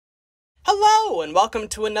Hello, and welcome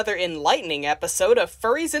to another enlightening episode of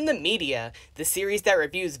Furries in the Media, the series that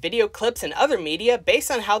reviews video clips and other media based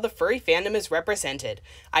on how the furry fandom is represented.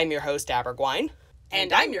 I'm your host, Abergwine.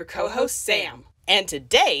 And I'm your co-host, Sam. And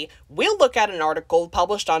today, we'll look at an article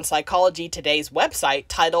published on Psychology Today's website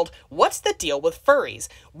titled, "What's the Deal with Furries?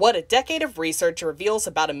 What a Decade of Research Reveals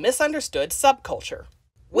About a Misunderstood Subculture."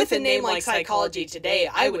 With a name like Psychology Today,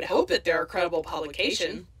 I would hope that they're a credible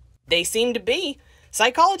publication. They seem to be.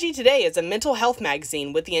 Psychology Today is a mental health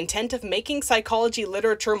magazine with the intent of making psychology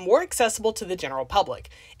literature more accessible to the general public.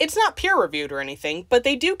 It's not peer-reviewed or anything, but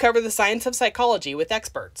they do cover the science of psychology with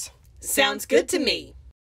experts. Sounds good to me.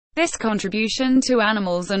 This contribution to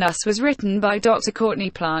Animals and Us was written by Dr. Courtney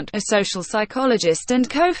Plante, a social psychologist and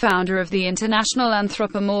co-founder of the International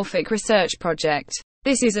Anthropomorphic Research Project.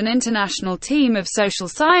 This is an international team of social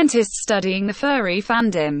scientists studying the furry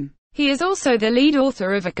fandom. He is also the lead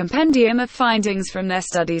author of a compendium of findings from their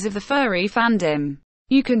studies of the furry fandom.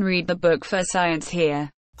 You can read the book for science here.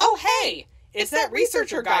 Oh hey! It's that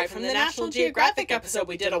researcher guy from the National Geographic episode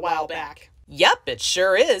we did a while back. Yep, it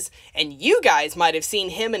sure is. And you guys might have seen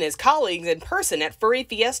him and his colleagues in person at Furry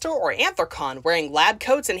Fiesta or Anthrocon wearing lab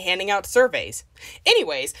coats and handing out surveys.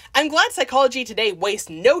 Anyways, I'm glad Psychology Today wastes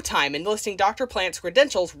no time in listing Dr. Plante's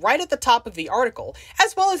credentials right at the top of the article,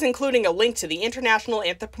 as well as including a link to the International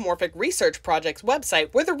Anthropomorphic Research Project's website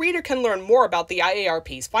where the reader can learn more about the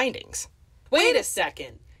IARP's findings. Wait a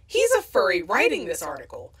second. He's a furry writing this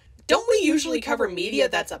article. Don't we usually cover media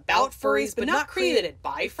that's about furries but not created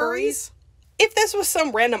by furries? If this was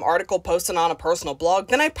some random article posted on a personal blog,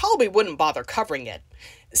 then I probably wouldn't bother covering it.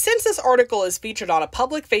 Since this article is featured on a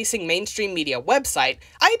public-facing mainstream media website,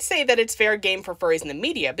 I'd say that it's fair game for furries in the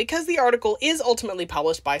media because the article is ultimately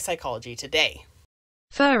published by Psychology Today.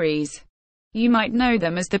 Furries. You might know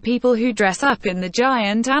them as the people who dress up in the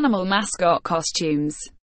giant animal mascot costumes.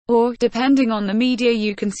 Or, depending on the media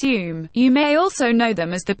you consume, you may also know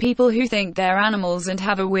them as the people who think they're animals and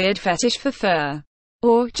have a weird fetish for fur.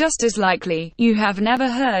 Or, just as likely, you have never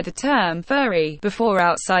heard the term furry before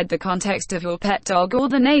outside the context of your pet dog or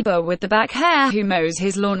the neighbor with the back hair who mows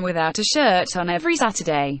his lawn without a shirt on every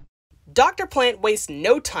Saturday. Dr. Plante wastes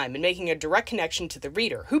no time in making a direct connection to the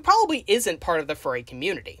reader, who probably isn't part of the furry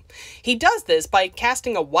community. He does this by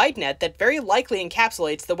casting a wide net that very likely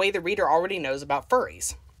encapsulates the way the reader already knows about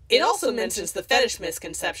furries. It also mentions the fetish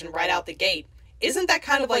misconception right out the gate. Isn't that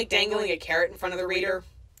kind of like dangling a carrot in front of the reader?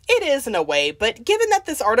 It is in a way, but given that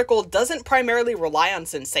this article doesn't primarily rely on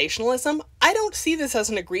sensationalism, I don't see this as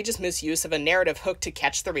an egregious misuse of a narrative hook to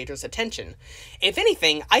catch the reader's attention. If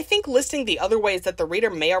anything, I think listing the other ways that the reader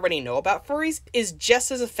may already know about furries is just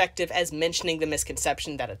as effective as mentioning the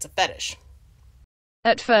misconception that it's a fetish.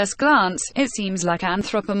 At first glance, it seems like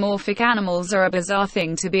anthropomorphic animals are a bizarre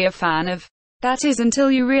thing to be a fan of. That is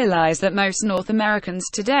until you realize that most North Americans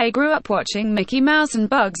today grew up watching Mickey Mouse and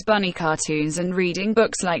Bugs Bunny cartoons and reading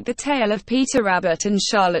books like The Tale of Peter Rabbit and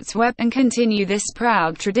Charlotte's Web, and continue this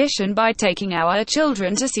proud tradition by taking our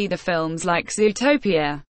children to see the films like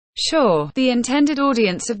Zootopia. Sure, the intended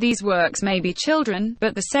audience of these works may be children,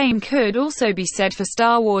 but the same could also be said for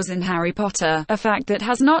Star Wars and Harry Potter, a fact that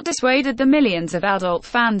has not dissuaded the millions of adult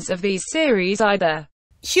fans of these series either.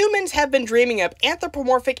 Humans have been dreaming up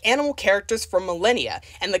anthropomorphic animal characters for millennia,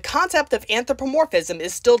 and the concept of anthropomorphism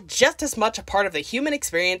is still just as much a part of the human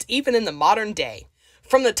experience even in the modern day.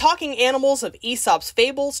 From the talking animals of Aesop's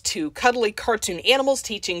fables, to cuddly cartoon animals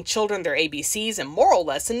teaching children their ABCs and moral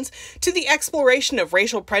lessons, to the exploration of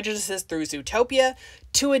racial prejudices through Zootopia,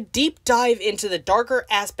 to a deep dive into the darker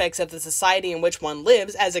aspects of the society in which one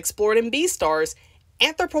lives as explored in Beastars,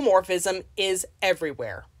 anthropomorphism is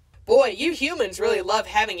everywhere. Boy, you humans really love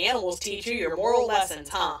having animals teach you your moral lessons,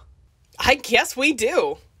 huh? I guess we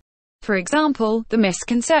do. For example, the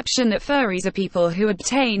misconception that furries are people who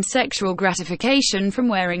obtain sexual gratification from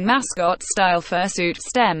wearing mascot-style fursuit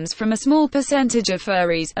stems from a small percentage of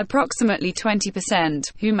furries, approximately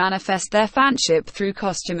 20%, who manifest their fanship through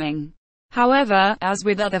costuming. However, as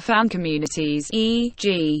with other fan communities,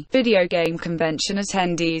 e.g., video game convention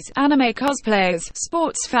attendees, anime cosplayers,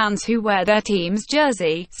 sports fans who wear their team's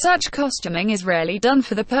jersey, such costuming is rarely done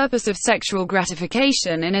for the purpose of sexual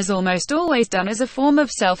gratification and is almost always done as a form of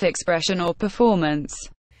self-expression or performance.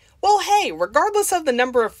 Well hey, regardless of the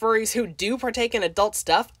number of furries who do partake in adult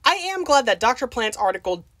stuff, I am glad that Dr. Plante's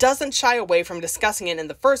article doesn't shy away from discussing it in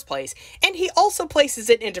the first place, and he also places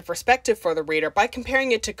it into perspective for the reader by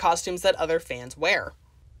comparing it to costumes that other fans wear.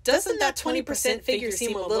 Doesn't that 20% figure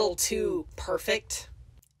seem a little too perfect?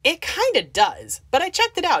 It kinda does, but I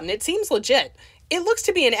checked it out and it seems legit. It looks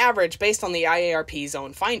to be an average based on the IARP's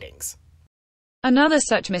own findings. Another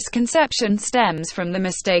such misconception stems from the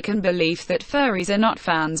mistaken belief that furries are not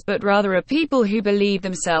fans but rather are people who believe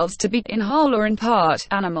themselves to be, in whole or in part,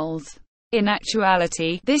 animals. In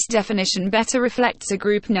actuality, this definition better reflects a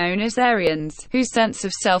group known as Aryans, whose sense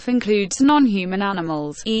of self includes non-human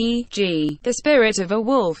animals, e.g., the spirit of a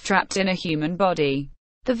wolf trapped in a human body.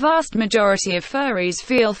 The vast majority of furries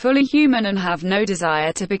feel fully human and have no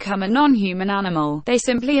desire to become a non-human animal. They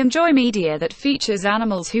simply enjoy media that features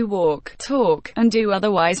animals who walk, talk, and do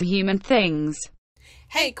otherwise human things.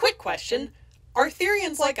 Hey, quick question. Are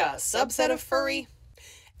Therians like a subset of furry?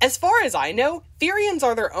 As far as I know, Therians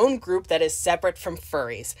are their own group that is separate from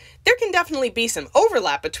furries. There can definitely be some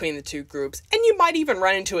overlap between the two groups, and you might even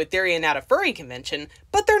run into a Therian at a furry convention,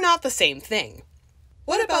 but they're not the same thing.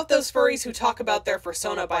 What about those furries who talk about their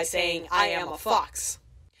persona by saying, "I am a fox"?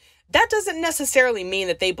 That doesn't necessarily mean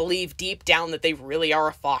that they believe deep down that they really are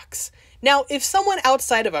a fox. Now, if someone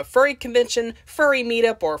outside of a furry convention, furry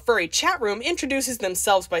meetup, or furry chat room introduces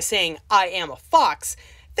themselves by saying, "I am a fox,"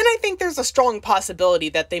 then I think there's a strong possibility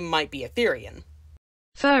that they might be a Therian.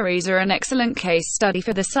 Furries are an excellent case study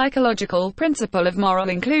for the psychological principle of moral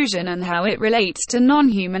inclusion and how it relates to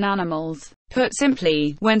non-human animals. Put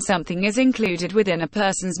simply, when something is included within a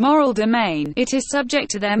person's moral domain, it is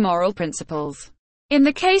subject to their moral principles. In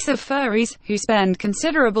the case of furries, who spend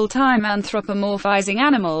considerable time anthropomorphizing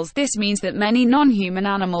animals, this means that many non-human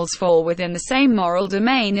animals fall within the same moral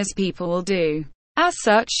domain as people will do. As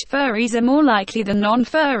such, furries are more likely than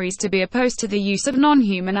non-furries to be opposed to the use of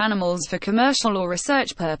non-human animals for commercial or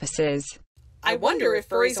research purposes. I wonder if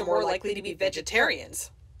furries are more likely to be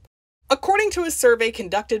vegetarians. According to a survey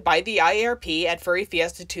conducted by the IARP at Furry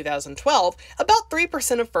Fiesta 2012, about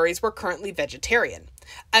 3% of furries were currently vegetarian.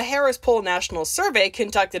 A Harris Poll national survey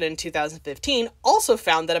conducted in 2015 also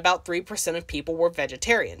found that about 3% of people were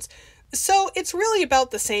vegetarians. So it's really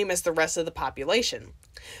about the same as the rest of the population.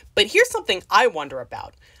 But here's something I wonder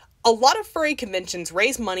about. A lot of furry conventions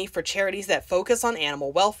raise money for charities that focus on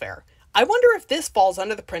animal welfare. I wonder if this falls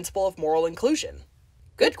under the principle of moral inclusion.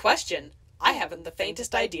 Good question. I haven't the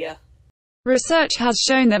faintest idea. Research has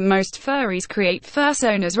shown that most furries create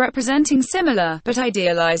fursonas representing similar, but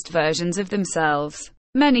idealized versions of themselves.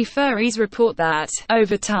 Many furries report that,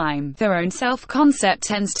 over time, their own self-concept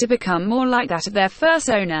tends to become more like that of their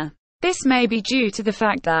fursona. This may be due to the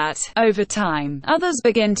fact that, over time, others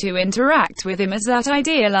begin to interact with him as that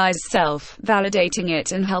idealized self, validating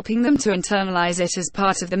it and helping them to internalize it as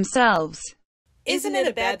part of themselves. Isn't it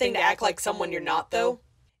a bad thing to act like someone you're not, though?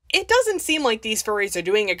 It doesn't seem like these furries are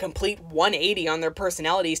doing a complete 180 on their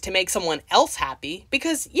personalities to make someone else happy,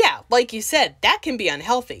 because, yeah, like you said, that can be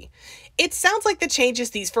unhealthy. It sounds like the changes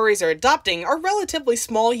these furries are adopting are relatively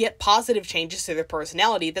small yet positive changes to their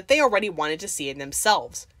personality that they already wanted to see in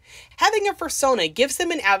themselves. Having a fursona gives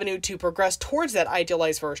them an avenue to progress towards that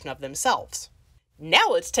idealized version of themselves. Now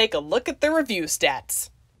let's take a look at the review stats.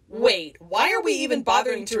 Wait, why are we even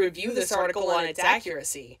bothering to review this article on its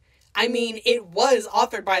accuracy? I mean, it was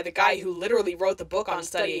authored by the guy who literally wrote the book on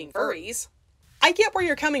studying furries. I get where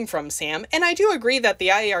you're coming from, Sam, and I do agree that the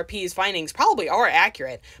IARP's findings probably are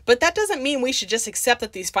accurate, but that doesn't mean we should just accept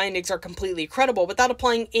that these findings are completely credible without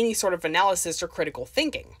applying any sort of analysis or critical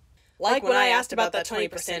thinking. Like when I asked about that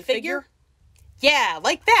 20% figure? Yeah,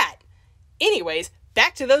 like that! Anyways,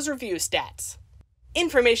 back to those review stats.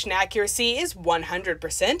 Information accuracy is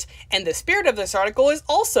 100%, and the spirit of this article is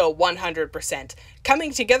also 100%,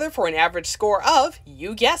 coming together for an average score of,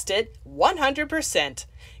 you guessed it, 100%.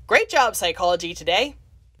 Great job, Psychology Today!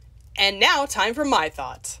 And now, time for my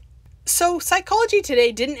thoughts. So, Psychology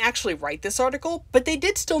Today didn't actually write this article, but they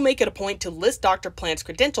did still make it a point to list Dr. Plante's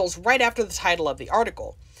credentials right after the title of the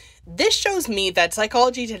article. This shows me that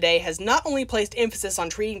Psychology Today has not only placed emphasis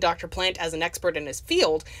on treating Dr. Plante as an expert in his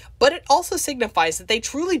field, but it also signifies that they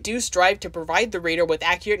truly do strive to provide the reader with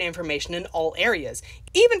accurate information in all areas,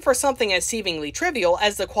 even for something as seemingly trivial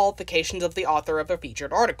as the qualifications of the author of a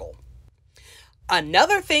featured article.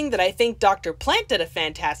 Another thing that I think Dr. Plante did a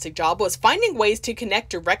fantastic job was finding ways to connect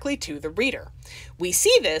directly to the reader. We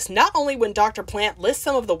see this not only when Dr. Plante lists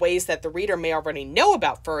some of the ways that the reader may already know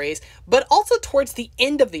about furries, but also towards the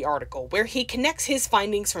end of the article, where he connects his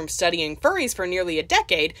findings from studying furries for nearly a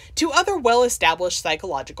decade to other well-established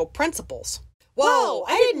psychological principles. Whoa,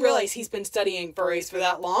 I didn't realize he's been studying furries for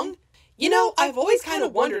that long. You know, I've always kind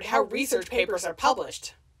of wondered how research papers are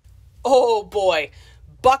published. Oh boy.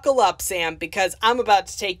 Buckle up, Sam, because I'm about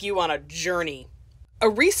to take you on a journey. A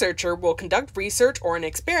researcher will conduct research or an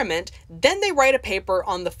experiment, then they write a paper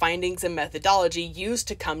on the findings and methodology used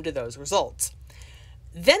to come to those results.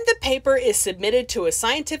 Then the paper is submitted to a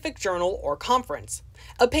scientific journal or conference.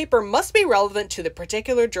 A paper must be relevant to the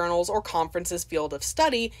particular journal's or conference's field of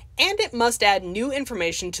study, and it must add new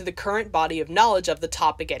information to the current body of knowledge of the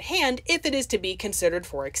topic at hand if it is to be considered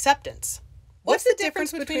for acceptance. What's the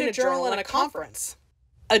difference between a journal and a conference?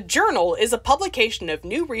 A journal is a publication of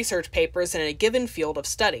new research papers in a given field of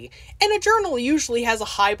study, and a journal usually has a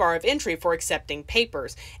high bar of entry for accepting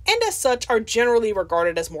papers, and as such are generally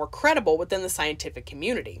regarded as more credible within the scientific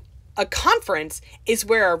community. A conference is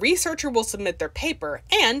where a researcher will submit their paper,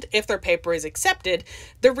 and, if their paper is accepted,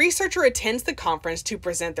 the researcher attends the conference to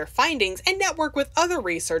present their findings and network with other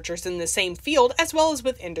researchers in the same field as well as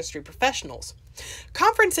with industry professionals.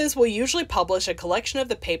 Conferences will usually publish a collection of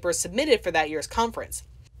the papers submitted for that year's conference.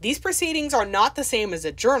 These proceedings are not the same as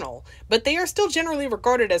a journal, but they are still generally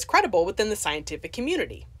regarded as credible within the scientific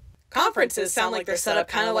community. Conferences sound like they're set up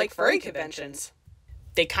kind of like furry conventions.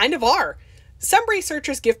 They kind of are. Some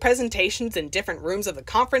researchers give presentations in different rooms of the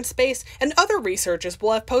conference space, and other researchers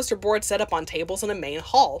will have poster boards set up on tables in a main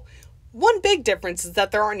hall. One big difference is that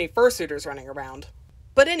there aren't any fursuiters running around.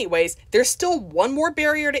 But anyways, there's still one more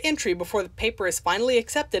barrier to entry before the paper is finally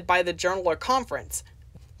accepted by the journal or conference: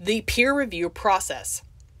 the peer review process.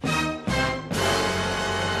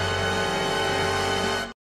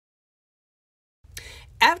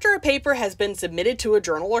 After a paper has been submitted to a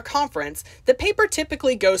journal or conference, the paper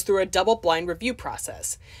typically goes through a double-blind review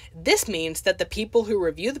process. This means that the people who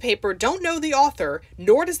review the paper don't know the author,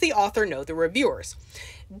 nor does the author know the reviewers.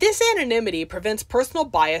 This anonymity prevents personal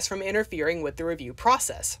bias from interfering with the review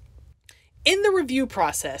process. In the review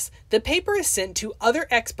process, the paper is sent to other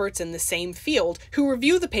experts in the same field who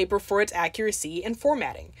review the paper for its accuracy and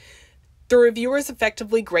formatting. The reviewers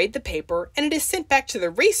effectively grade the paper, and it is sent back to the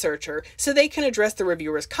researcher so they can address the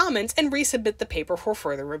reviewer's comments and resubmit the paper for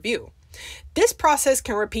further review. This process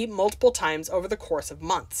can repeat multiple times over the course of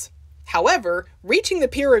months. However, reaching the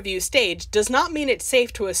peer review stage does not mean it's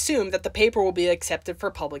safe to assume that the paper will be accepted for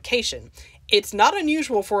publication. It's not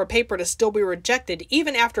unusual for a paper to still be rejected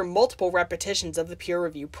even after multiple repetitions of the peer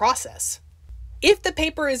review process. If the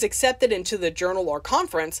paper is accepted into the journal or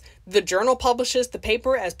conference, the journal publishes the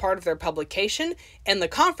paper as part of their publication, and the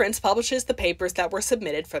conference publishes the papers that were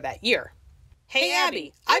submitted for that year. Hey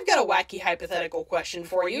Abby, I've got a wacky hypothetical question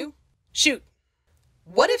for you. Shoot.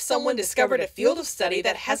 What if someone discovered a field of study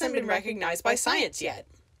that hasn't been recognized by science yet?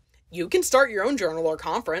 You can start your own journal or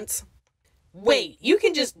conference. Wait, you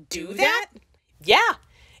can just do that? Yeah.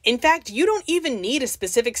 In fact, you don't even need a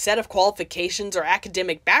specific set of qualifications or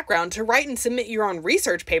academic background to write and submit your own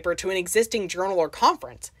research paper to an existing journal or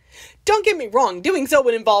conference. Don't get me wrong, doing so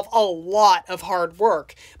would involve a lot of hard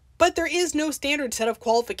work, but there is no standard set of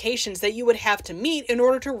qualifications that you would have to meet in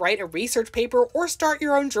order to write a research paper or start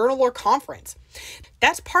your own journal or conference.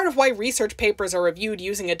 That's part of why research papers are reviewed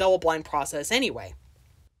using a double-blind process anyway.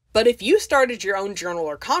 But if you started your own journal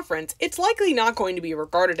or conference, it's likely not going to be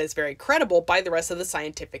regarded as very credible by the rest of the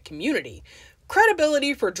scientific community.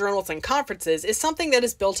 Credibility for journals and conferences is something that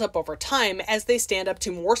is built up over time as they stand up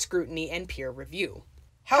to more scrutiny and peer review.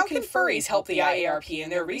 How can furries help the IARP in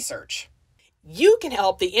their research? You can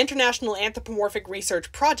help the International Anthropomorphic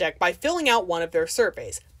Research Project by filling out one of their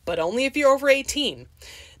surveys, but only if you're over 18.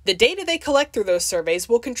 The data they collect through those surveys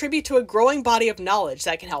will contribute to a growing body of knowledge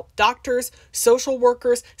that can help doctors, social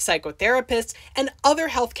workers, psychotherapists, and other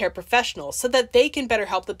healthcare professionals so that they can better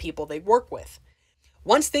help the people they work with.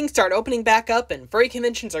 Once things start opening back up and furry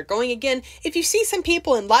conventions are going again, if you see some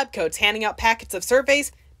people in lab coats handing out packets of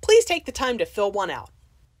surveys, please take the time to fill one out.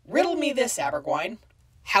 Riddle me this, Abergwine.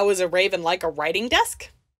 How is a raven like a writing desk?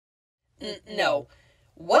 No.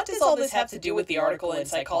 What does all this have to do with the article in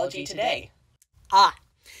Psychology Today?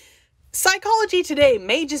 Psychology Today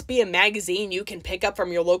may just be a magazine you can pick up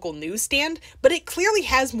from your local newsstand, but it clearly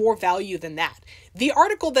has more value than that. The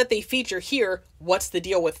article that they feature here, What's the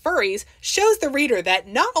Deal with Furries, shows the reader that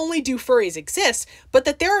not only do furries exist, but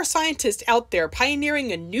that there are scientists out there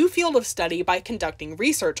pioneering a new field of study by conducting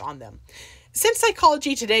research on them. Since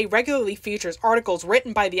Psychology Today regularly features articles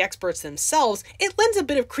written by the experts themselves, it lends a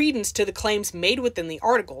bit of credence to the claims made within the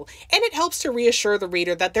article, and it helps to reassure the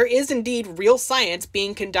reader that there is indeed real science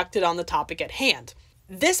being conducted on the topic at hand.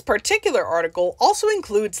 This particular article also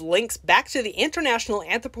includes links back to the International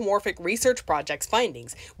Anthropomorphic Research Project's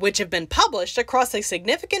findings, which have been published across a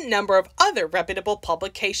significant number of other reputable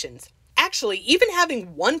publications. Actually, even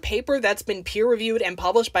having one paper that's been peer-reviewed and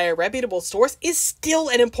published by a reputable source is still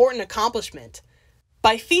an important accomplishment.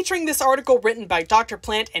 By featuring this article written by Dr.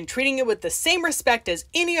 Plante and treating it with the same respect as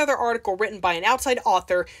any other article written by an outside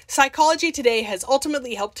author, Psychology Today has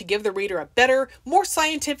ultimately helped to give the reader a better, more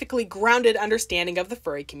scientifically grounded understanding of the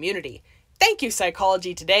furry community. Thank you,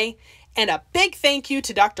 Psychology Today, and a big thank you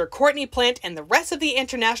to Dr. Courtney Plante and the rest of the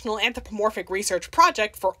International Anthropomorphic Research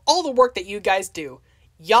Project for all the work that you guys do.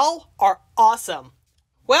 Y'all are awesome.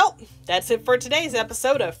 Well, that's it for today's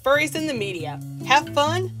episode of Furries in the Media. Have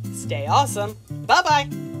fun, stay awesome, bye-bye.